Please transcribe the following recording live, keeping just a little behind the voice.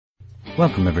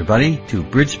Welcome, everybody, to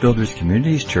Bridge Builders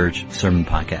Communities Church Sermon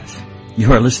Podcast.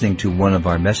 You are listening to one of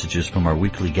our messages from our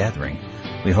weekly gathering.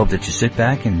 We hope that you sit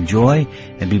back and enjoy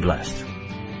and be blessed.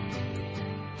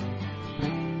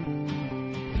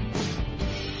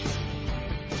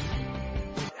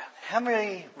 How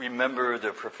many remember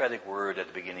the prophetic word at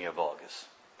the beginning of August?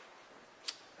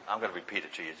 I'm going to repeat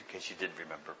it to you in case you didn't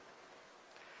remember.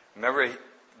 Remember,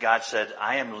 God said,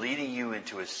 I am leading you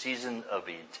into a season of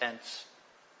intense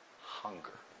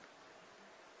hunger.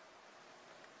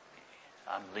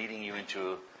 I'm leading you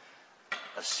into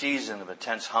a season of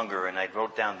intense hunger, and I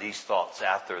wrote down these thoughts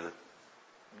after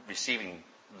receiving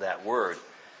that word,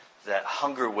 that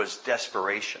hunger was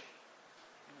desperation.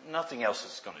 Nothing else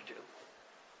is going to do.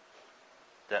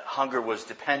 That hunger was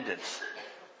dependence.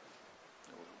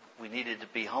 We needed to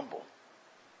be humble.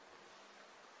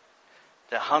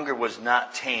 That hunger was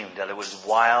not tamed, that it was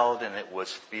wild and it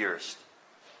was fierce.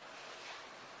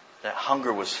 That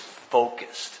hunger was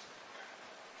focused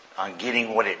on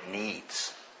getting what it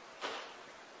needs.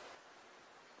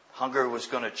 Hunger was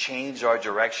going to change our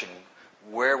direction,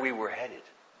 where we were headed.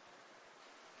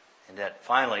 And that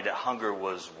finally, that hunger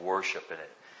was worship, and it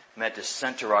meant to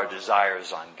center our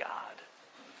desires on God.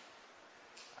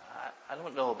 I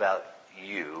don't know about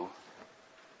you,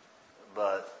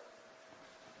 but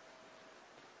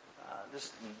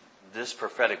this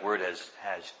prophetic word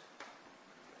has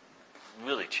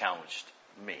really challenged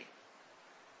me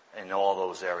in all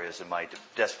those areas, in my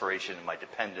desperation and my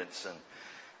dependence, and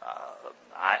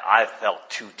I felt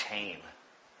too tame,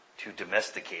 too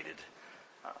domesticated.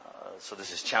 So this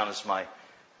has challenged my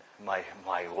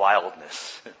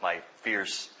wildness, my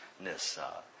fierceness,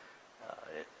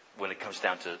 when it comes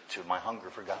down to my hunger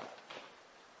for God.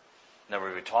 Now,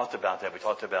 we talked about that. We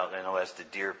talked about, as the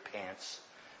deer pants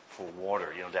for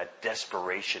water, that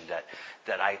desperation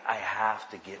that I have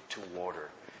to get to water.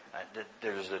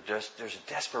 There's a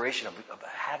desperation of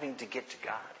having to get to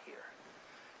God here.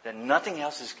 That nothing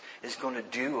else is going to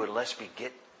do unless we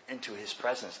get into His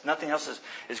presence. Nothing else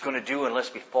is going to do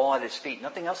unless we fall at His feet.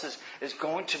 Nothing else is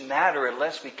going to matter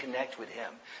unless we connect with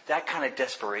Him. That kind of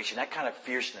desperation, that kind of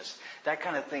fierceness, that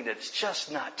kind of thing that's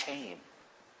just not tame.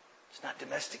 It's not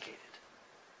domesticated.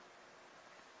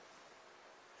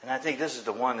 And I think this is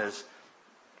the one that's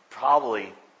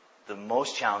probably the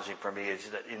most challenging for me, is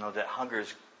that, that hunger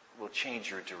will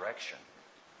change your direction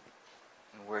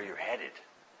and where you're headed.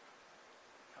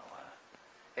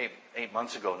 8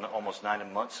 months ago, almost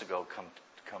 9 months ago, come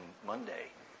Monday,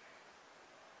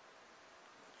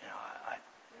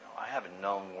 I haven't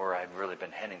known where I've really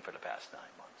been heading for the past 9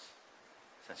 months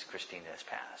since Christine has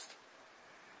passed.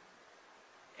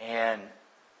 And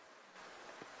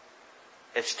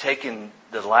it's taken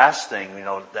the last thing,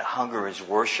 that hunger is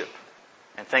worship.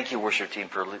 And thank you, worship team,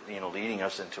 for leading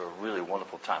us into a really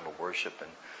wonderful time of worship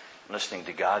and listening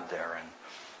to God there.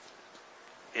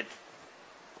 And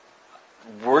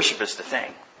worship is the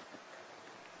thing.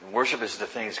 Worship is the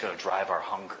thing that's going to drive our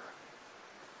hunger.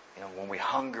 When we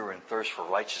hunger and thirst for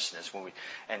righteousness,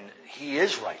 and He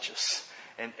is righteous.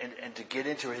 And to get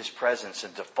into His presence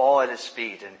and to fall at His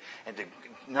feet and to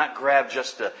not grab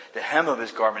just the hem of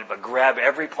His garment, but grab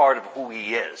every part of who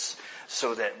He is,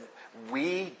 so that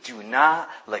we do not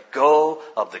let go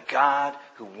of the God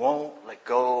who won't let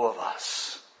go of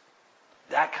us.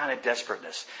 That kind of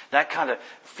desperateness, that kind of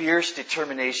fierce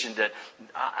determination that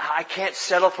I can't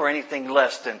settle for anything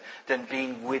less than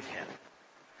being with Him.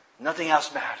 Nothing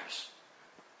else matters.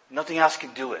 Nothing else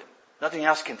can do it. Nothing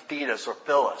else can feed us or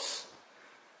fill us.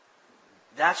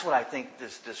 That's what I think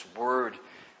this word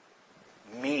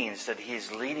means, that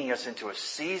He's leading us into a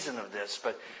season of this,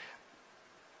 but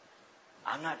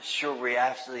I'm not sure we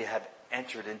actually have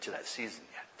entered into that season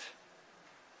yet.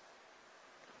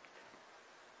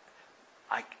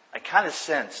 I kind of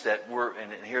sense that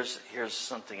and here's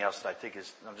something else that I think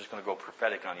is, I'm just going to go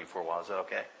prophetic on you for a while. Is that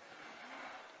okay?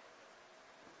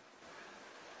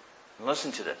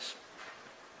 Listen to this.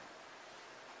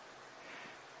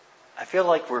 I feel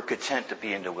like we're content to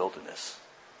be in the wilderness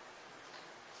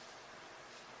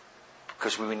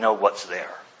because we know what's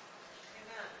there.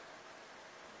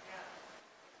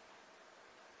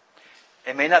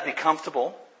 It may not be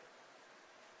comfortable.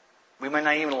 We may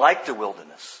not even like the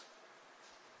wilderness.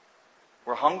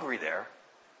 We're hungry there.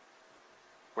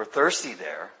 We're thirsty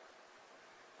there.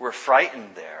 We're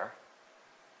frightened there.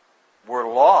 We're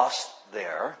lost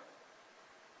there.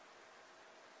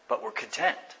 But we're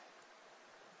content.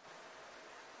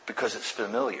 Because it's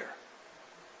familiar.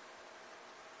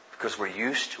 Because we're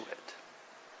used to it.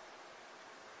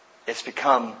 It's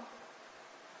become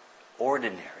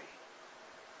ordinary.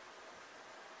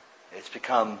 It's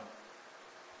become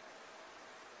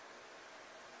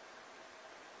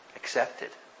accepted.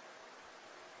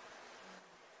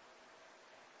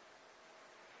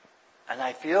 And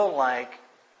I feel like,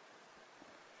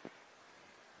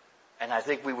 and I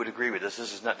think we would agree with this.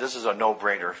 This is a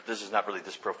no-brainer. This is not really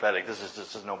this prophetic. This is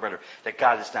just a no-brainer that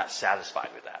God is not satisfied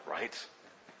with that, right?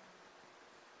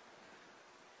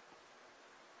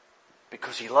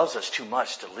 Because He loves us too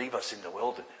much to leave us in the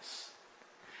wilderness.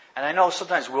 And I know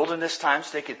sometimes wilderness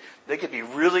times, they could be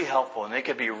really helpful and they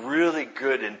could be really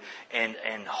good in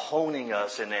honing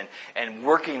us and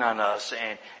working on us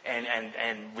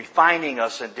and refining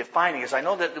us and defining us. I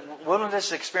know that the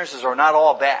wilderness experiences are not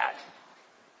all bad.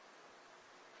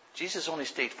 Jesus only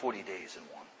stayed 40 days in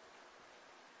one.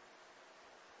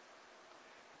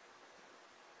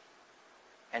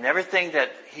 And everything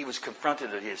that He was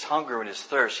confronted with, his hunger and his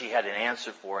thirst, He had an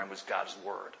answer for, and was God's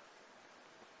Word.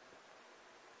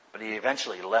 But He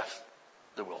eventually left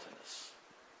the wilderness.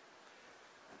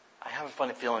 I have a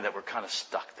funny feeling that we're kind of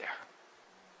stuck there.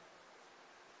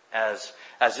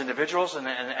 As individuals and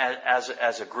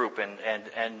as a group,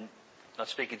 and I'm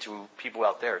speaking to people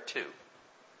out there too.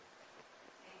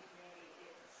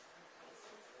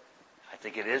 I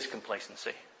think it is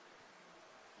complacency.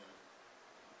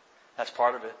 That's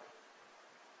part of it.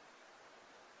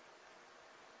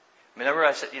 Whenever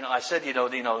I said,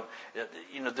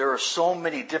 there are so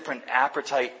many different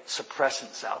appetite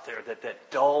suppressants out there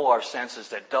that dull our senses,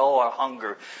 that dull our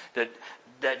hunger,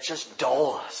 that just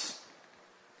dull us.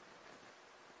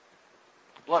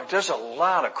 Look, there's a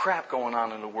lot of crap going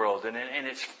on in the world, and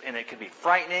it could be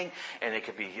frightening, and it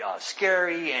could be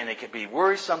scary, and it could be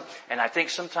worrisome. And I think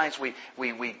sometimes we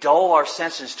dull our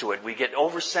senses to it. We get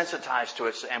oversensitized to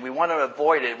it, and we want to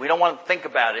avoid it. We don't want to think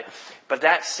about it. But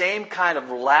that same kind of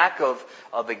lack of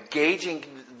engaging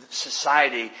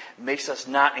society makes us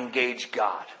not engage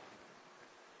God.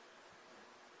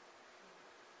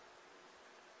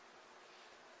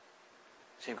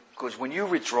 See, because when you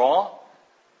withdraw,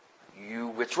 you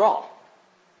withdraw.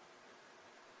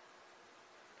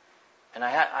 And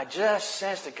I just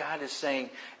sense that God is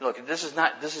saying, look, this is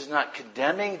not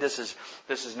condemning, this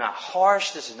is not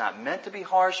harsh, this is not meant to be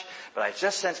harsh, but I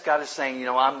just sense God is saying,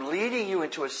 I'm leading you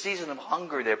into a season of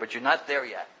hunger there, but you're not there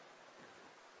yet.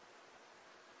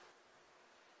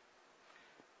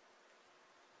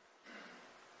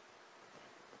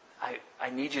 I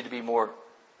need you to be more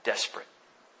desperate.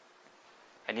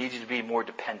 I need you to be more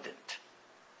dependent.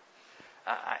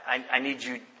 I need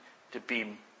you to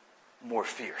be more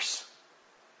fierce.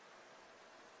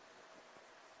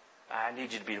 I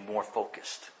need you to be more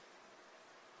focused.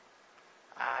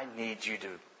 I need you to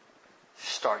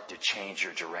start to change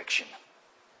your direction.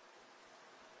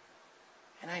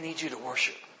 And I need you to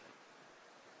worship.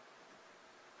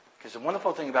 Because the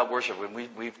wonderful thing about worship, when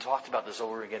we've talked about this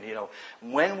over again,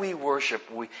 when we worship,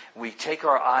 we take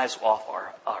our eyes off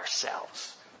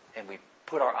ourselves and we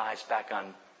put our eyes back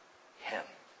on Him.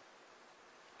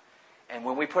 And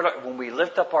when we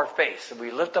lift up our face and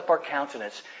we lift up our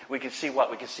countenance, we can see what?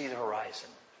 We can see the horizon.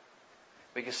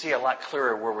 We can see a lot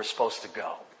clearer where we're supposed to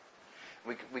go.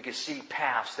 We can see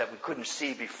paths that we couldn't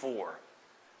see before.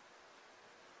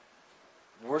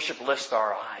 Worship lifts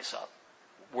our eyes up.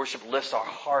 Worship lifts our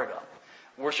heart up.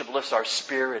 Worship lifts our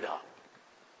spirit up.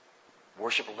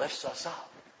 Worship lifts us up.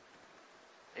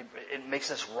 It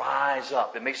makes us rise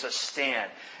up. It makes us stand.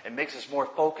 It makes us more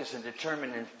focused and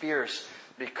determined and fierce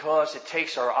because it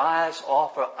takes our eyes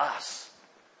off of us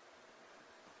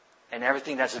and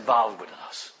everything that's involved with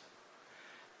us.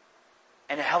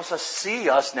 And it helps us see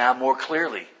us now more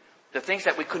clearly. The things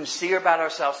that we couldn't see about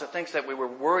ourselves, the things that we were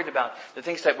worried about, the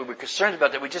things that we were concerned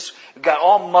about, that we just got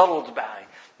all muddled by.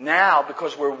 Now,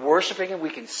 because we're worshiping Him, we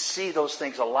can see those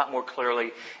things a lot more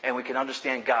clearly, and we can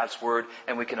understand God's Word,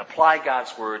 and we can apply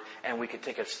God's Word, and we can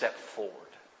take a step forward.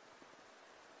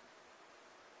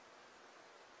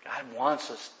 God wants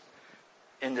us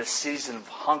in this season of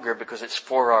hunger because it's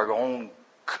for our own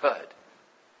good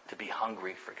to be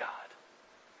hungry for God,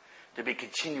 to be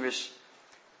continuous,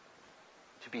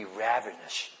 to be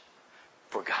ravenous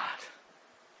for God.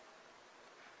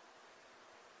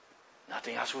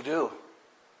 Nothing else will do.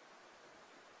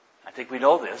 I think we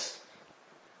know this.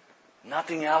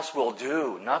 Nothing else will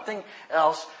do. Nothing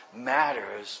else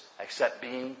matters except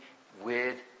being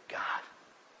with God.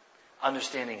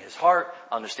 Understanding His heart,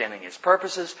 understanding His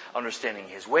purposes, understanding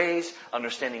His ways,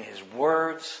 understanding His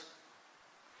words.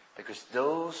 Because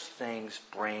those things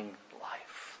bring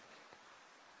life.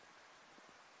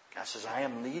 God says, I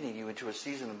am leading you into a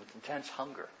season of intense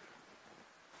hunger.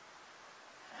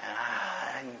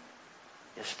 And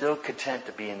you're still content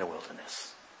to be in the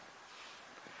wilderness.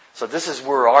 So this is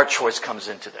where our choice comes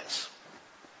into this.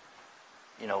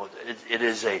 It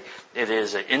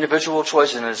is an individual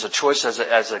choice, and it is a choice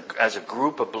as a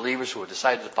group of believers who have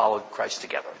decided to follow Christ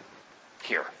together.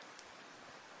 Here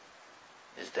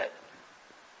is that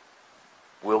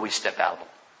will we step out of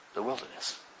the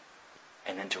wilderness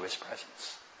and into His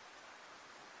presence?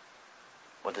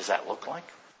 What does that look like?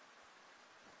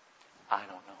 I don't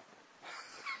know.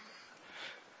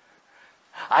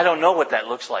 I don't know what that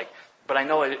looks like, but I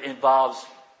know it involves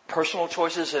personal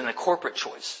choices and a corporate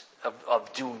choice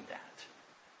of doing that.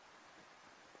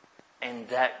 And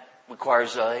that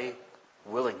requires a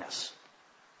willingness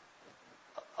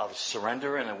of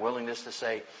surrender and a willingness to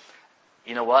say,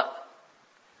 you know what?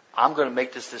 I'm going to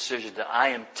make this decision that I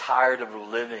am tired of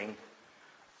living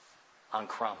on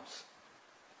crumbs.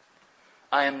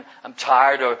 I'm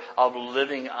tired of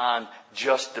living on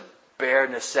just the bare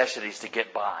necessities to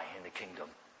get by in the kingdom.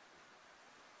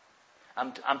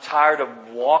 I'm tired of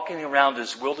walking around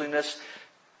this wilderness.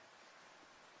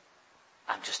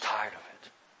 I'm just tired of it.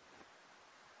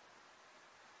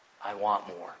 I want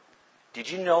more. Did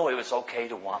you know it was okay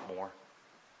to want more?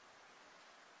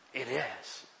 It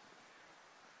is.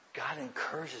 God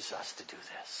encourages us to do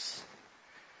this.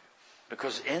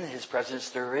 Because in His presence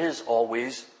there is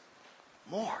always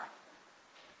more.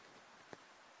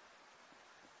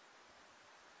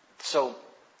 So,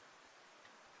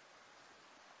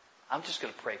 I'm just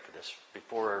going to pray for this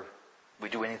before we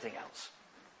do anything else.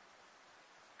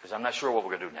 Because I'm not sure what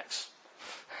we're going to do next.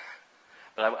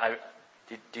 But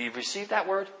do you receive that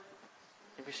word?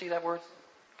 Did you receive that word?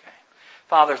 Okay.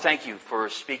 Father, thank you for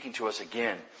speaking to us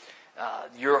again.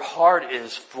 Your heart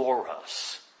is for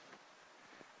us.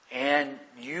 And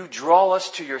you draw us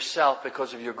to yourself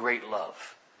because of your great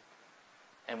love.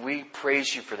 And we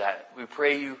praise you for that. We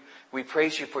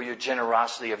praise you for your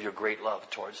generosity of your great love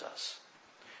towards us.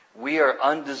 We are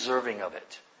undeserving of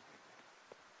it.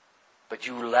 But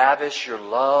you lavish your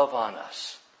love on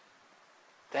us.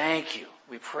 Thank you.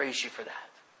 We praise you for that.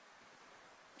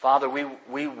 Father,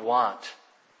 we want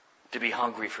to be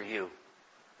hungry for you.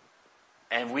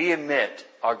 And we admit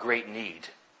our great need,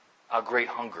 our great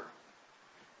hunger.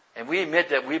 And we admit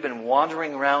that we've been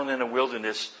wandering around in a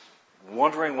wilderness,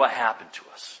 wondering what happened to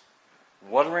us,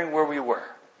 wondering where we were,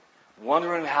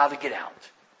 wondering how to get out,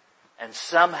 and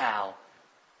somehow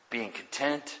being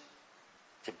content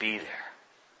to be there.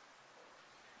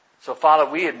 So, Father,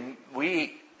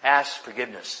 we ask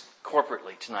forgiveness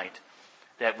corporately tonight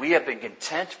that we have been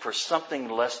content for something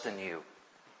less than you.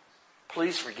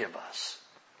 Please forgive us.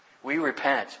 We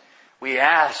repent. We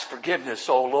ask forgiveness,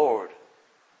 O Lord,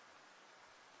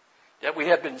 that we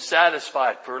have been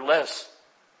satisfied for less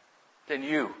than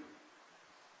you.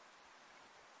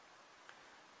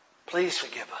 Please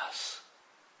forgive us.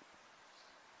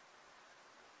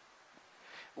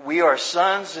 We are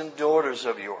sons and daughters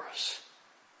of yours.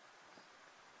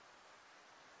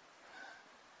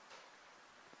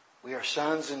 We are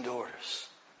sons and daughters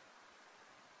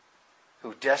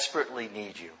who desperately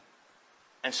need you.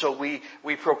 And so we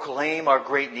proclaim our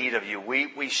great need of you.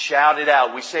 We shout it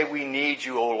out. We say we need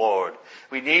you, O Lord.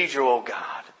 We need you, O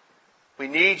God. We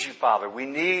need you, Father. We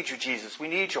need you, Jesus. We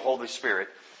need you, Holy Spirit.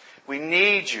 We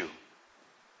need you.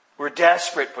 We're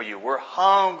desperate for you. We're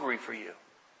hungry for you.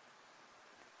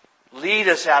 Lead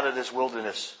us out of this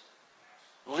wilderness.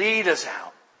 Lead us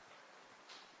out.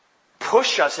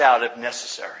 Push us out if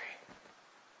necessary.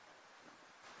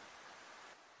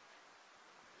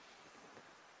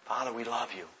 Father, we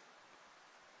love you.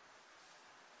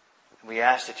 And we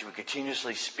ask that you would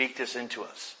continuously speak this into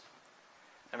us.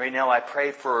 And right now I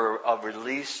pray for a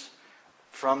release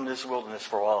from this wilderness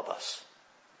for all of us.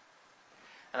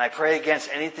 And I pray against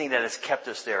anything that has kept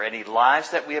us there. Any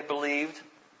lies that we have believed.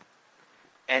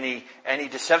 Any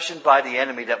deception by the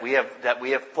enemy that we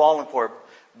have fallen for.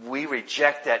 We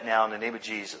reject that now in the name of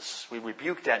Jesus. We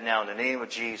rebuke that now in the name of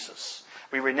Jesus.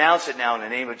 We renounce it now in the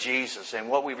name of Jesus. And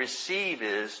what we receive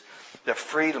is the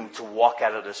freedom to walk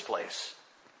out of this place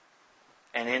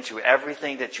and into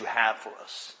everything that you have for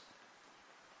us.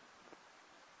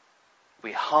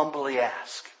 We humbly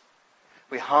ask.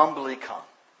 We humbly come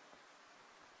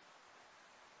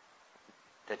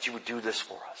that you would do this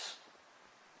for us.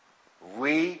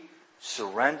 We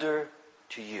surrender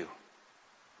to you.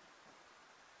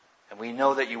 And we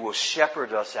know that you will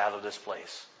shepherd us out of this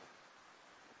place.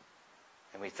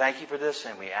 And we thank you for this,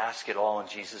 and we ask it all in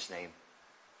Jesus' name.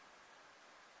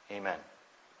 Amen.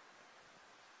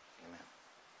 Amen.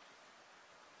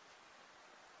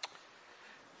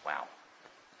 Wow.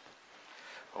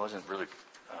 I wasn't really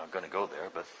going to go there,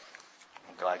 but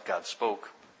I'm glad God spoke.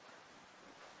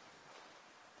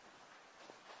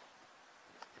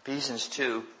 Ephesians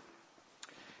 2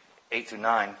 8 through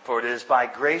 9. For it is by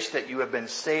grace that you have been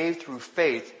saved through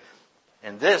faith,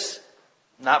 and this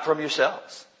not from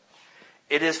yourselves.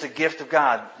 It is the gift of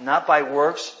God, not by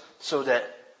works, so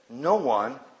that no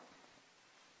one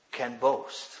can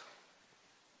boast.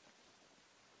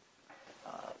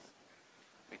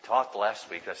 We talked last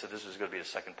week, I said this was going to be the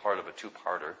second part of a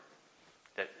two-parter,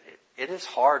 that it is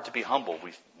hard to be humble.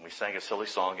 We sang a silly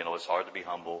song, it's hard to be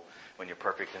humble when you're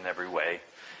perfect in every way.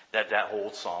 That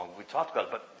whole song, we talked about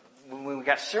it, but when we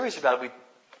got serious about it,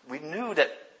 we knew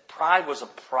that pride was a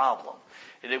problem.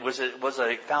 It was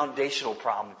a foundational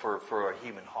problem for a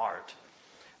human heart.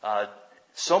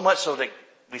 So much so that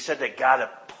we said that God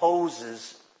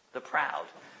opposes the proud.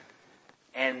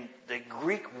 And the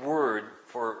Greek word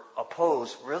for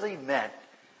oppose really meant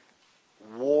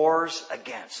wars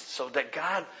against. So that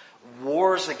God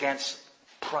wars against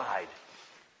pride.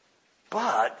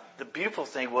 But the beautiful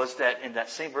thing was that in that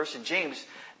same verse in James,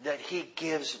 that he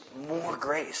gives more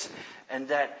grace. And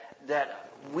that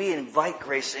we invite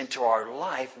grace into our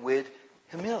life with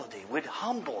humility, with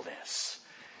humbleness.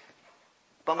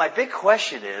 But my big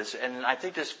question is, and I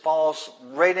think this falls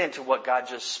right into what God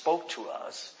just spoke to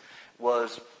us,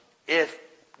 was if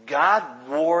God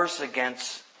wars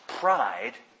against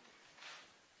pride,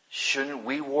 shouldn't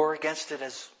we war against it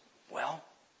as well?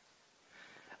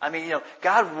 I mean,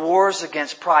 God wars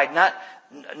against pride,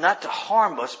 not to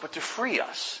harm us, but to free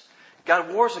us.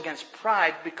 God wars against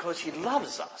pride because he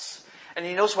loves us. And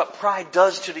he knows what pride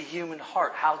does to the human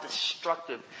heart, how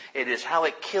destructive it is, how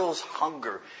it kills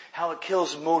hunger, how it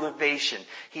kills motivation.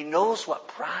 He knows what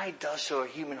pride does to a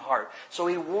human heart. So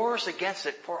he wars against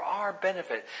it for our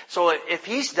benefit. So if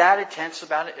he's that intense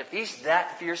about it, if he's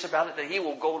that fierce about it, that he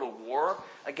will go to war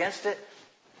against it,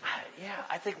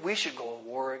 I think we should go to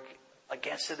war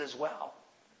against it as well.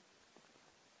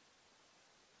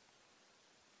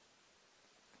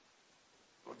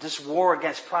 This war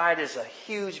against pride is a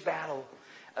huge battle.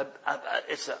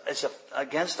 It's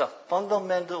against a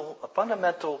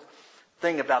fundamental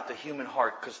thing about the human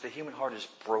heart, because the human heart is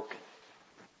broken.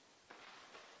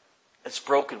 It's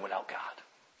broken without God.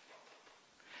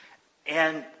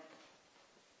 And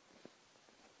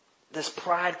this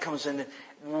pride comes in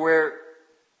where,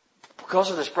 because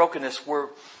of this brokenness, where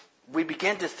we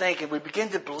begin to think and we begin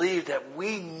to believe that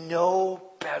we know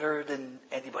better than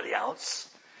anybody else.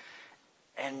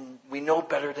 And we know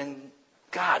better than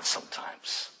God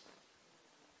sometimes.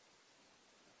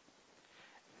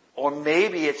 Or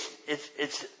maybe it's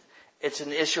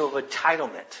an issue of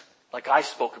entitlement. Like I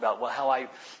spoke about, how I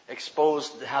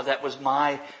exposed how that was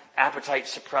my appetite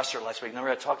suppressor last week.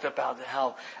 Remember I talked about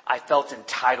how I felt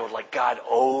entitled, like God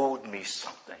owed me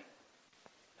something.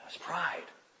 That's pride.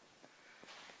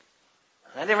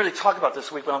 And I didn't really talk about this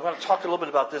week, but I'm going to talk a little bit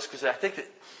about this because I think that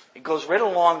it goes right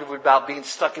along about being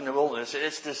stuck in the wilderness.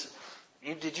 It's this.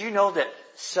 Did you know that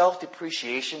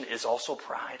self-depreciation is also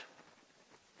pride?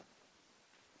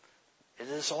 It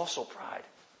is also pride.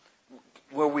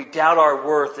 Where we doubt our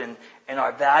worth and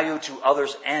our value to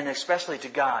others and especially to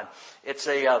God. It's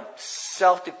a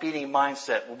self-defeating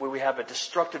mindset where we have a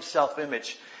destructive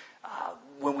self-image.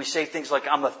 When we say things like,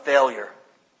 I'm a failure.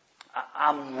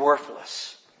 I'm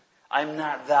worthless. I'm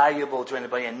not valuable to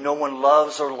anybody and no one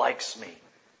loves or likes me.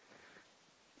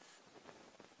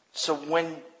 So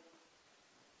when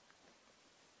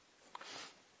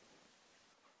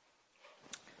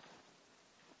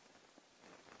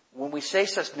we say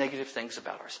such negative things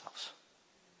about ourselves,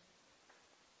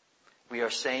 we are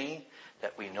saying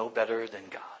that we know better than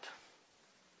God.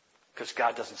 Because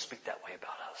God doesn't speak that way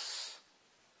about us.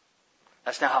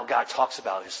 That's not how God talks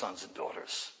about his sons and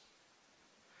daughters.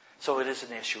 So it is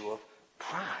an issue of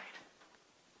pride.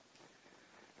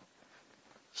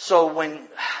 So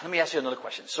let me ask you another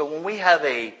question. So when we have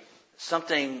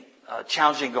something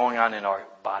challenging going on in our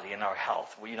body, in our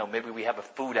health, maybe we have a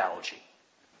food allergy.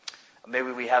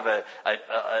 Maybe we have a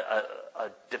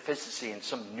deficiency in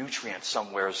some nutrient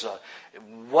somewhere. So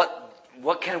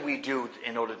what can we do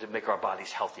in order to make our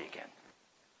bodies healthy again?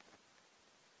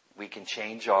 We can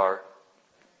change our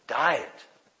diet.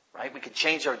 Right? We can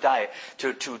change our diet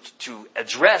to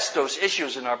address those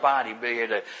issues in our body, be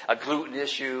it a gluten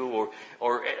issue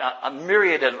or a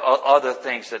myriad of other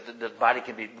things that the body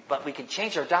can be. But we can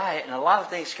change our diet, and a lot of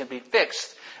things can be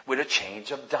fixed with a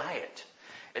change of diet.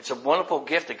 It's a wonderful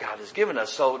gift that God has given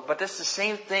us. But that's the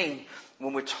same thing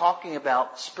when we're talking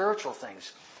about spiritual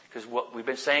things. Because what we've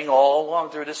been saying all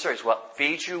along through this series, what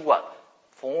feeds you, what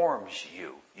forms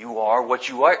you. You are what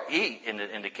you eat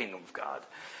in the kingdom of God.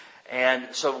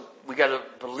 And so we got to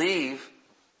believe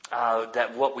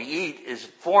that what we eat is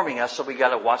forming us. So we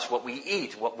got to watch what we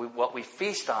eat, what we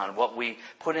feast on, what we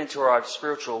put into our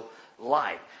spiritual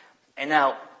life. And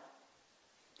now,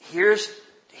 here's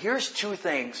two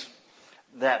things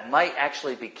that might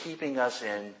actually be keeping us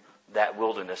in that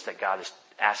wilderness that God is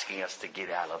asking us to get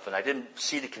out of. And I didn't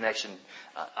see the connection.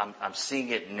 I'm seeing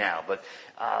it now. But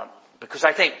because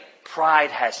I think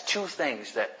pride has two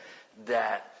things that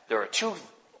there are two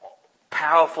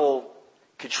powerful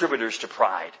contributors to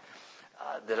pride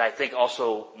that I think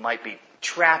also might be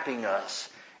trapping us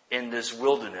in this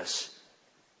wilderness.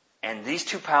 And these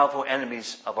two powerful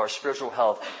enemies of our spiritual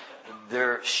health,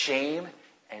 they're shame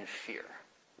and fear.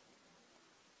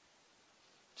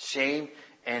 Shame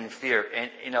and fear.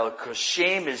 And, because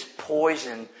shame is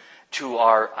poison to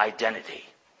our identity.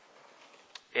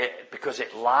 Because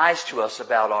it lies to us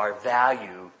about our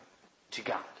value to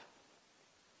God.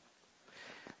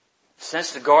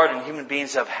 Since the garden, human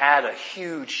beings have had a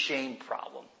huge shame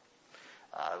problem.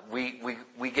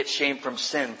 We get shame from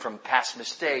sin, from past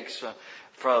mistakes,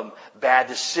 from bad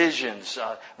decisions.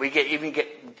 We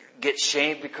get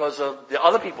shame because of the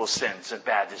other people's sins and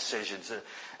bad decisions.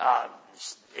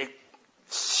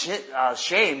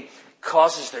 Shame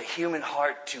causes the human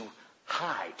heart to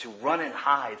hide, to run and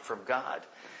hide from God.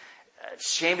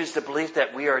 Shame is the belief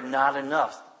that we are not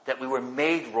enough, that we were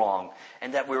made wrong,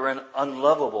 and that we were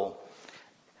unlovable.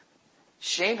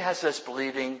 Shame has us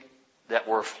believing that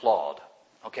we're flawed.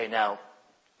 Okay, now,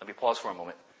 let me pause for a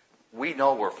moment. We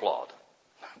know we're flawed.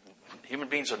 Human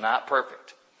beings are not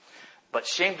perfect. But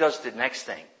shame does the next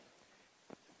thing.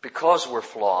 Because we're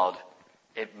flawed,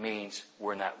 it means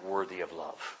we're not worthy of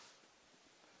love.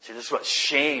 See, this is what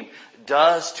shame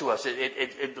does to us.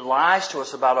 It lies to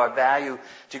us about our value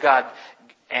to God.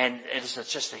 And it's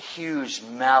just a huge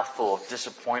mouthful of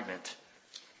disappointment.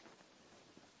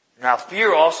 Now,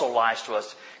 fear also lies to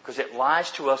us because it lies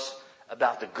to us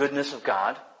about the goodness of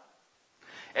God.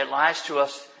 It lies to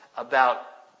us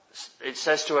it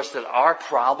says to us that our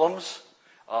problems,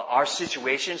 our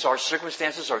situations, our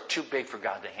circumstances are too big for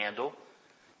God to handle,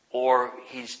 or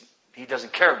He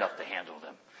doesn't care enough to handle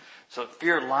them. So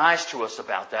fear lies to us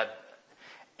about that,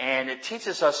 and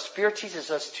fear teaches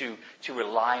us to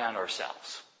rely on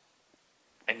ourselves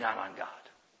and not on God.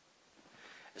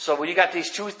 So when you got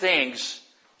these two things,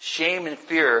 shame and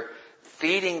fear,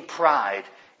 feeding pride,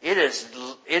 it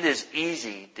is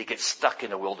easy to get stuck in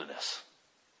the wilderness.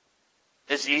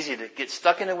 It's easy to get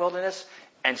stuck in the wilderness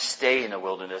and stay in the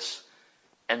wilderness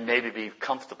and maybe be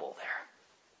comfortable there.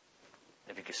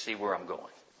 If you can see where I'm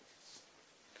going.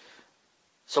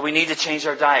 So we need to change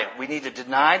our diet. We need to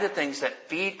deny the things that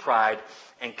feed pride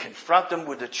and confront them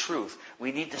with the truth.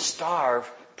 We need to starve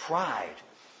pride.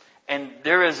 And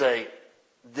there is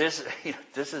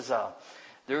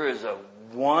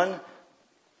one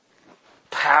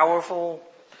powerful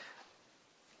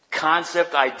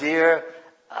concept, idea,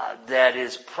 that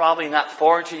is probably not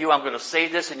foreign to you. I'm going to say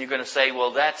this and you're going to say,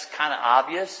 well, that's kind of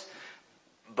obvious.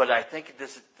 But I think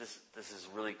this is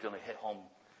really going to hit home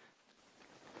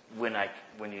when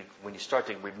you start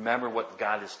to remember what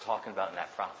God is talking about in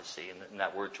that prophecy and in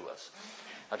that word to us.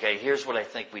 Okay, here's what I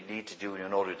think we need to do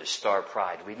in order to starve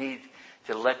pride. We need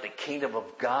to let the kingdom of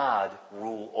God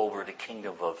rule over the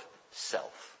kingdom of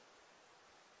self.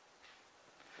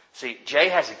 See, Jay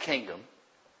has a kingdom,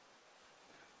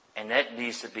 and that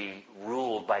needs to be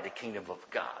ruled by the kingdom of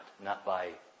God, not by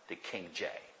the King Jay.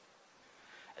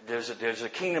 There's a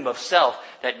kingdom of self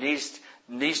that needs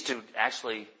to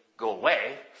actually go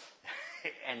away,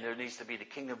 and there needs to be the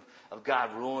kingdom of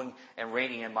God ruling and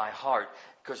reigning in my heart.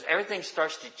 Because everything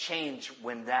starts to change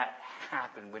when that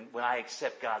happens, when I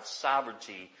accept God's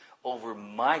sovereignty over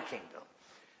my kingdom.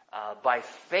 By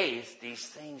faith, these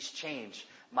things change.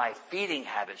 My feeding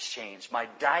habits change. My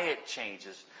diet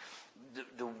changes.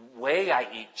 The way I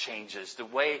eat changes. The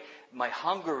way my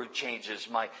hunger changes.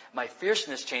 My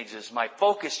fierceness changes. My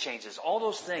focus changes. All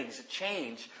those things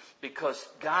change because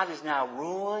God is now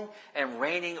ruling and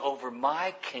reigning over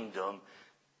my kingdom,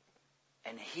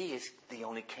 and He is the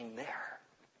only king there.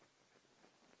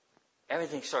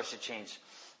 Everything starts to change.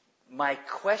 My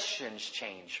questions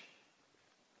change.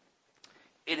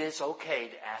 It is okay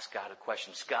to ask God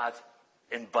questions. God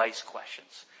invites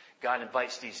questions. God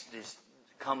invites these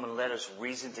come and let us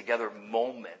reason together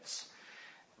moments.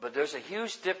 But there's a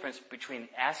huge difference between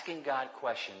asking God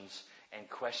questions and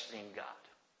questioning God.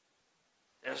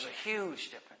 There's a huge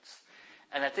difference.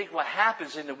 And I think what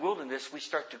happens in the wilderness, we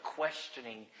start to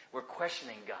we're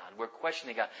questioning God. We're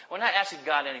questioning God. We're not asking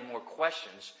God any more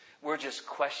questions. We're just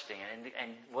questioning.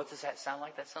 And what does that sound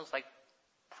like? That sounds like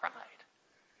pride.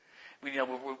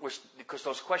 Because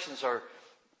those questions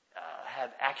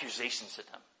have accusations in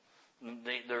them.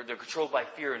 They're controlled by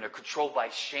fear and they're controlled by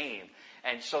shame.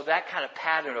 And so that kind of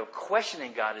pattern of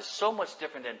questioning God is so much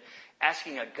different than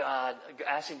asking God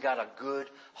a good,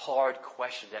 hard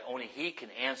question that only He can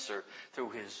answer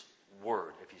through His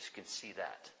Word, if you can see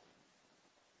that.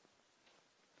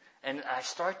 And I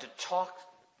start to talk,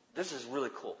 this is really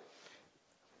cool.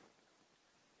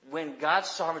 When God's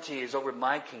sovereignty is over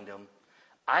my kingdom,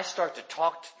 I start to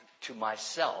talk to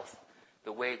myself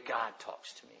the way God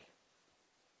talks to me.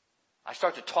 I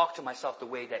start to talk to myself the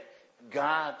way that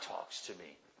God talks to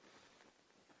me.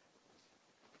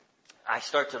 I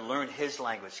start to learn His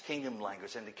language, kingdom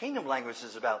language. And the kingdom language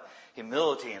is about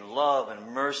humility and love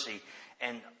and mercy.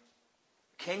 And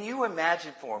can you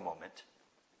imagine for a moment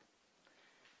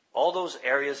all those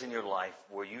areas in your life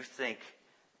where you think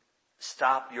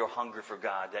stop your hunger for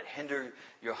God, that hinder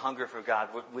your hunger for God,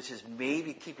 which is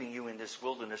maybe keeping you in this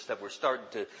wilderness that we're starting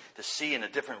to see in a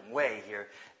different way here?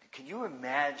 Can you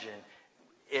imagine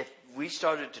if we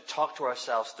started to talk to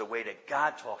ourselves the way that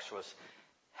God talks to us,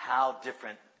 how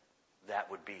different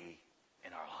that would be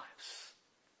in our lives?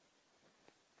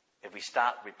 If we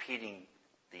stopped repeating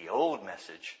the old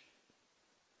message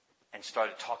and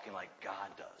started talking like God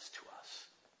does to us,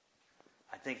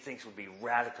 I think things would be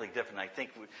radically different. I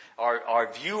think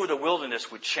our view of the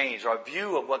wilderness would change. Our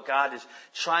view of what God is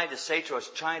trying to say to us,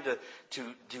 trying to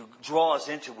draw us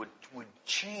into would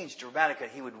change dramatically.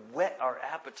 He would whet our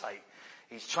appetite.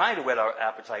 He's trying to whet our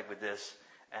appetite with this.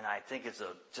 And I think it's a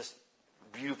just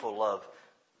beautiful love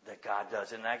that God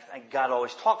does. And I think God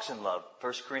always talks in love.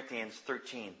 1 Corinthians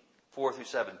 13,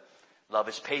 4-7. Love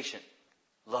is patient.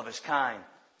 Love is kind.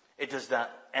 It does not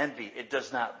envy. It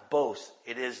does not boast.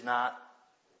 It is not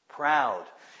proud.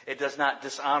 It does not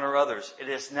dishonor others. It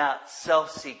is not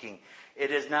self-seeking. It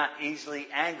is not easily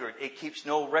angered. It keeps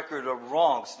no record of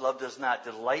wrongs. Love does not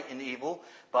delight in evil,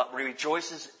 but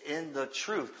rejoices in the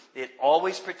truth. It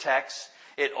always protects.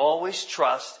 It always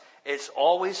trusts. It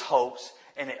always hopes.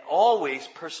 And it always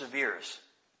perseveres.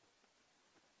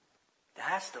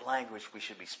 That's the language we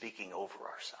should be speaking over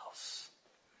ourselves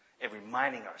and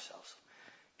reminding ourselves.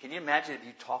 Can you imagine if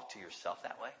you talk to yourself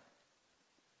that way?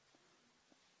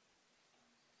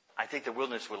 I think the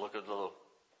wilderness would look a little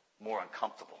more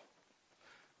uncomfortable.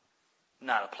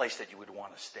 Not a place that you would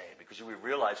want to stay, because you would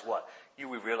realize what? You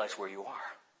would realize where you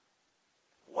are.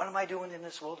 What am I doing in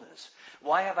this wilderness?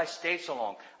 Why have I stayed so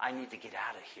long? I need to get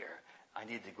out of here. I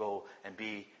need to go and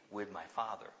be with my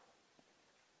Father.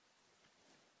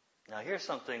 Now here's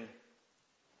something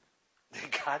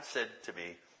that God said to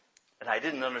me, and I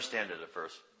didn't understand it at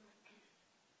first.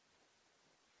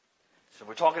 So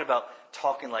we're talking about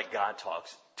talking like God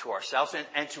talks to ourselves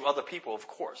and to other people, of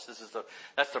course.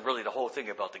 That's really the whole thing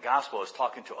about the gospel, is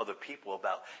talking to other people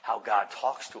about how God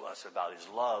talks to us, about His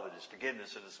love and His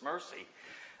forgiveness and His mercy.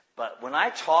 But when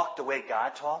I talk the way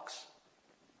God talks,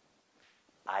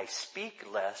 I speak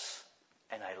less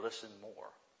and I listen more.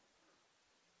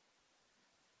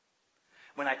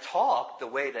 When I talk the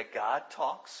way that God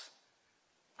talks,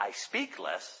 I speak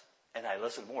less and I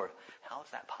listen more. How is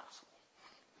that possible?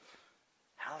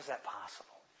 How is that possible?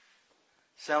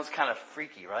 Sounds kind of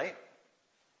freaky, right?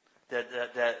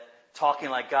 That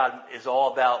talking like God is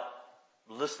all about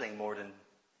listening more than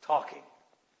talking.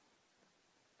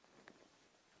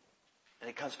 And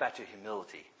it comes back to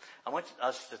humility. I want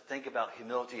us to think about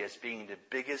humility as being the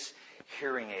biggest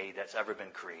hearing aid that's ever been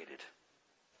created.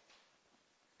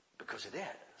 Because it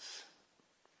is.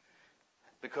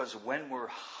 Because when we're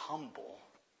humble,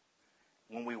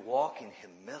 when we walk in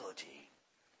humility,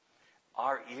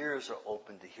 our ears are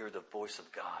open to hear the voice of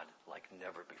God like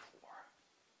never before.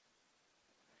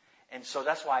 And so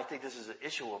that's why I think this is an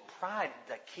issue of pride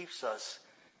that keeps us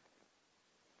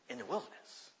in the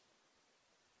wilderness.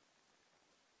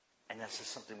 And that's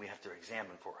just something we have to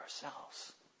examine for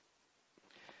ourselves.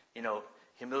 You know,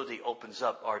 humility opens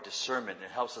up our discernment.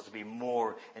 It helps us to be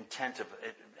more attentive.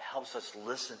 It helps us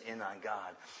listen in on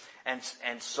God.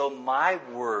 And so my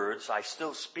words, I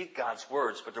still speak God's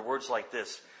words, but they're words like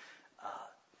this.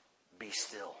 Be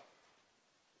still.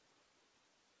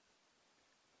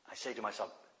 I say to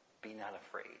myself, be not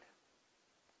afraid.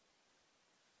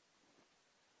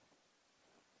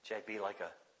 Jay, be like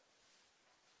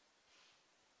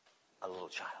a little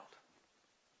child.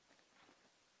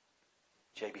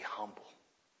 Jay, be humble.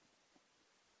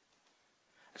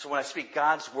 And so when I speak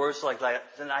God's words like that,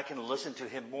 then I can listen to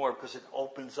Him more, because it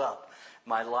opens up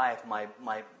my life, my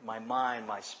mind,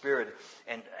 my spirit,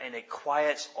 and it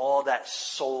quiets all that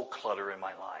soul clutter in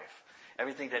my life.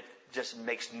 Everything that just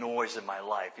makes noise in my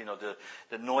life.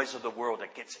 The noise of the world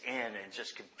that gets in and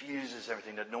just confuses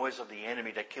everything. The noise of the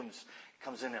enemy that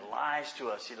comes in and lies to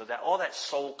us. That all that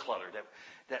soul clutter,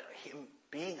 that him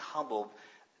being humble,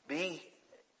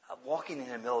 walking in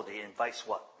humility invites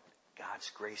what?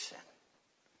 God's grace in.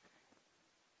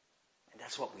 And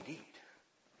that's what we need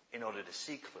in order to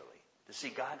see clearly, to see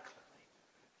God clearly.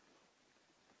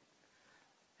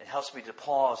 It helps me to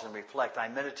pause and reflect. I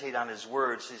meditate on His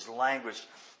words, His language,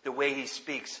 the way He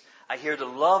speaks. I hear the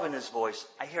love in His voice.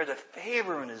 I hear the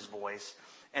favor in His voice.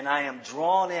 And I am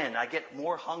drawn in. I get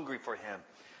more hungry for Him.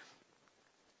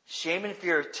 Shame and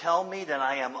fear tell me that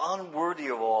I am unworthy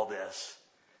of all this.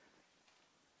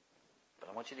 But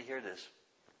I want you to hear this.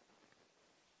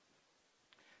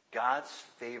 God's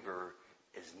favor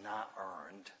is not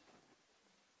earned.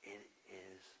 It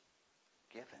is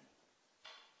given.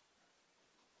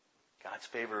 God's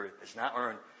favor is not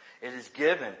earned. It is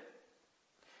given.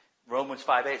 Romans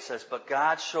 5:8 says, but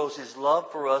God shows His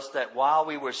love for us that while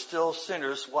we were still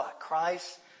sinners, what?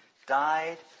 Christ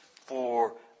died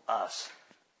for us.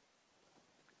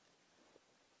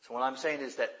 So what I'm saying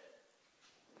is that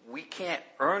we can't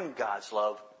earn God's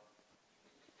love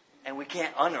and we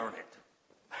can't unearn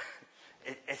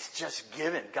it. It's just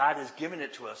given. God has given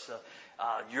it to us.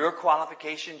 Your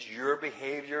qualifications, your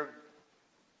behavior,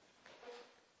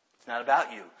 it's not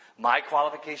about you. My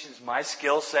qualifications, my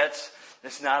skill sets,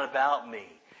 it's not about me.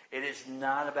 It is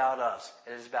not about us.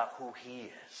 It is about who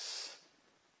He is,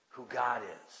 who God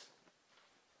is.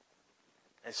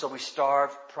 And so we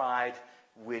starve pride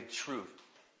with truth.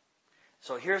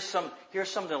 So here's some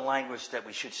of the language that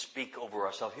we should speak over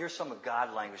ourselves. Here's some of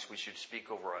God's language we should speak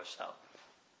over ourselves.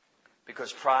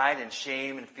 Because pride and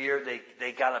shame and fear,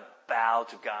 they gotta bow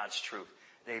to God's truth.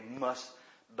 They must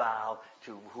bow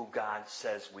to who God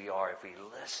says we are if we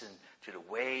listen to the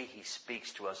way He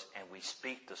speaks to us and we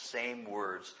speak the same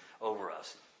words over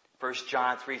us. 1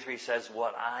 John 3:3 says,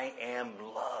 what? I am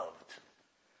loved.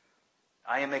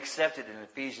 I am accepted in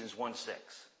Ephesians 1:6.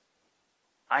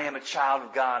 I am a child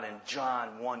of God in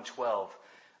John 1:12.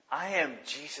 I am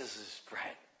Jesus'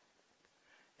 friend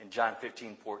in John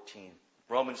 15:14.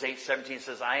 Romans 8:17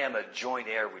 says, I am a joint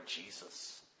heir with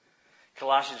Jesus.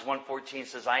 Colossians 1:14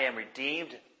 says, I am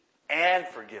redeemed and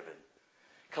forgiven.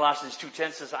 Colossians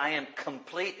 2:10 says, I am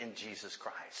complete in Jesus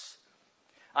Christ.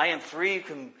 I am free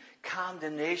from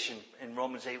condemnation in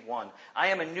Romans 8:1. I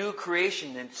am a new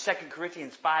creation in 2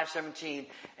 Corinthians 5:17.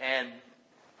 And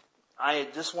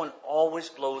this one always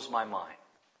blows my mind.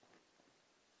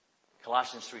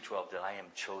 Colossians 3:12, that I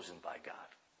am chosen by God.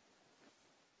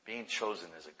 Being chosen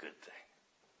is a good thing.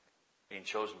 Being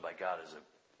chosen by God is a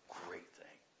great thing.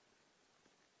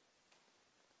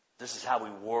 This is how we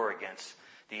war against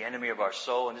the enemy of our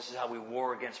soul, and this is how we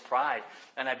war against pride.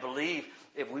 And I believe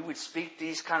if we would speak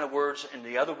these kind of words and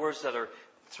the other words that are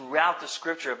throughout the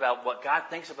Scripture about what God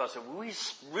thinks about us, if we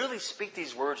really speak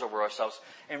these words over ourselves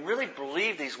and really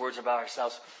believe these words about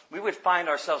ourselves, we would find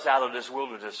ourselves out of this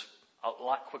wilderness a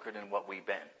lot quicker than what we've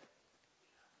been.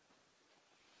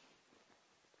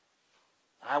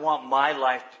 I want my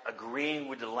life agreeing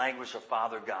with the language of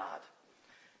Father God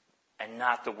and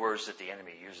not the words that the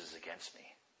enemy uses against me.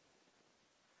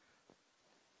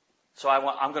 So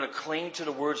I'm going to cling to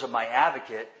the words of my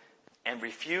advocate and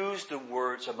refuse the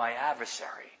words of my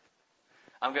adversary.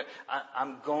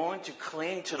 I'm going to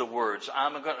cling to the words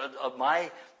of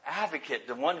my advocate,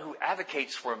 the one who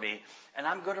advocates for me, and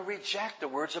I'm going to reject the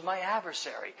words of my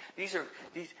adversary. This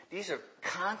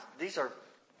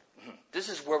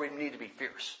is where we need to be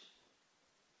fierce.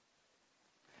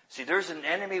 See, there's an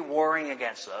enemy warring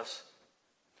against us,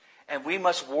 and we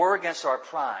must war against our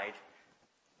pride.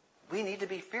 We need to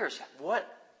be fierce. What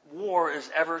war is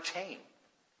ever tame?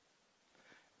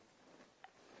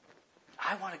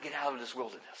 I want to get out of this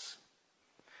wilderness.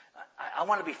 I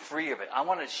want to be free of it. I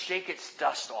want to shake its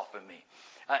dust off of me.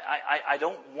 I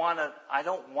don't want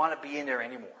to be in there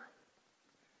anymore.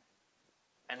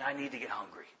 And I need to get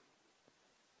hungry.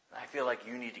 I feel like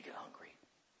you need to get hungry.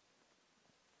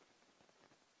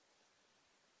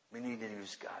 We need to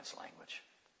use God's language.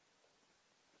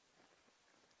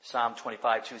 Psalm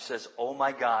 25:2 says, "Oh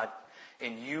my God,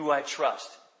 in you I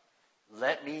trust.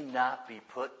 Let me not be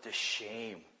put to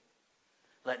shame.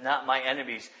 Let not my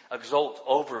enemies exult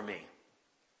over me."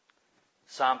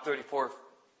 Psalm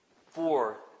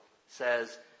 34:4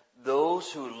 says,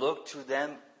 those who look to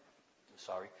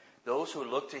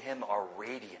him are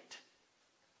radiant,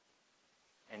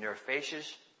 and their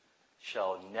faces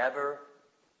shall never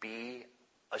be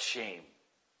ashamed.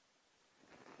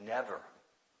 Never.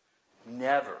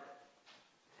 Never.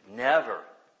 Never.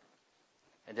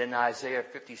 And then Isaiah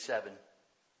 57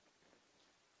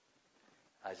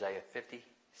 Isaiah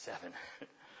 57,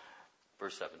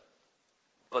 verse 7.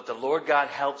 But the Lord God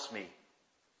helps me.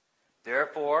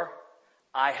 Therefore,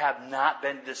 I have not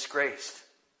been disgraced.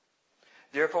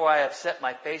 Therefore, I have set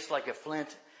my face like a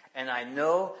flint, and I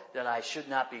know that I should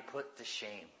not be put to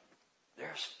shame.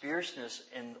 There's fierceness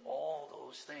in all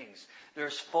those things.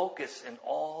 There's focus in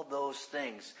all those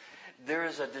things. There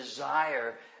is a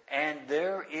desire, and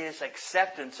there is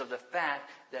acceptance of the fact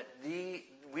that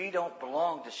we don't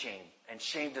belong to shame, and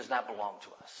shame does not belong to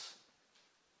us.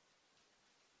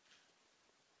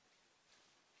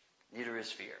 Neither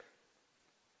is fear.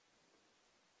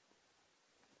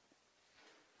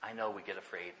 I know we get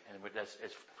afraid, and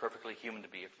it's perfectly human to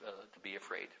be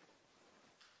afraid.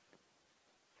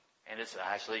 And it's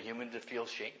actually human to feel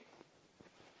shame.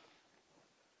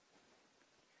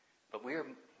 But we're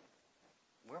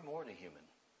more than human.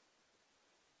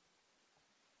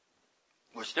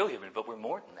 We're still human, but we're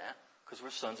more than that, because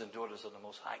we're sons and daughters of the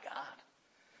Most High God.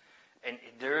 And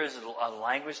there is a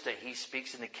language that he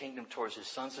speaks in the kingdom towards his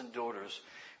sons and daughters,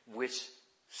 which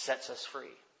sets us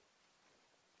free.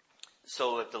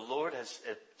 So if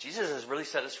Jesus has really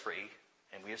set us free,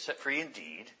 and we are set free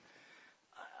indeed,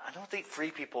 I don't think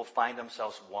free people find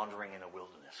themselves wandering in a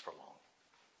wilderness for long.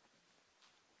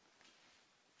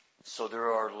 So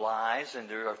there are lies, and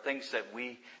there are things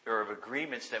there are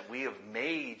agreements that we have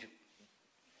made.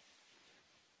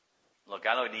 Look,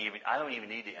 I don't even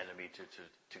need the enemy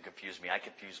to confuse me. I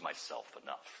confuse myself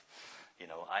enough.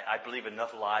 I believe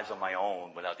enough lies on my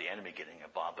own without the enemy getting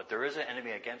involved. But there is an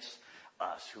enemy against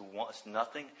us who wants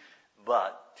nothing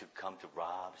but to come to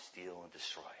rob, steal, and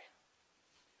destroy.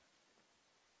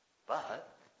 But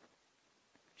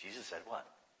Jesus said what?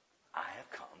 I have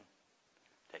come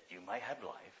that you might have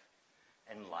life,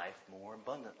 and life more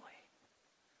abundantly.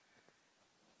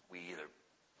 We either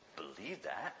believe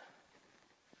that,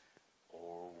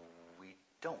 or we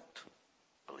don't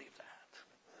believe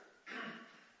that.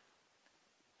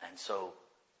 And so,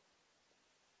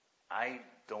 I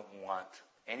don't want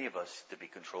any of us to be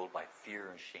controlled by fear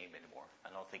and shame anymore. I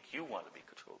don't think you want to be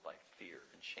controlled by fear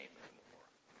and shame anymore.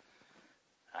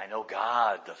 I know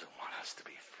God doesn't want us to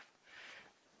be.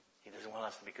 He doesn't want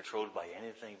us to be controlled by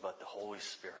anything but the Holy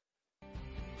Spirit.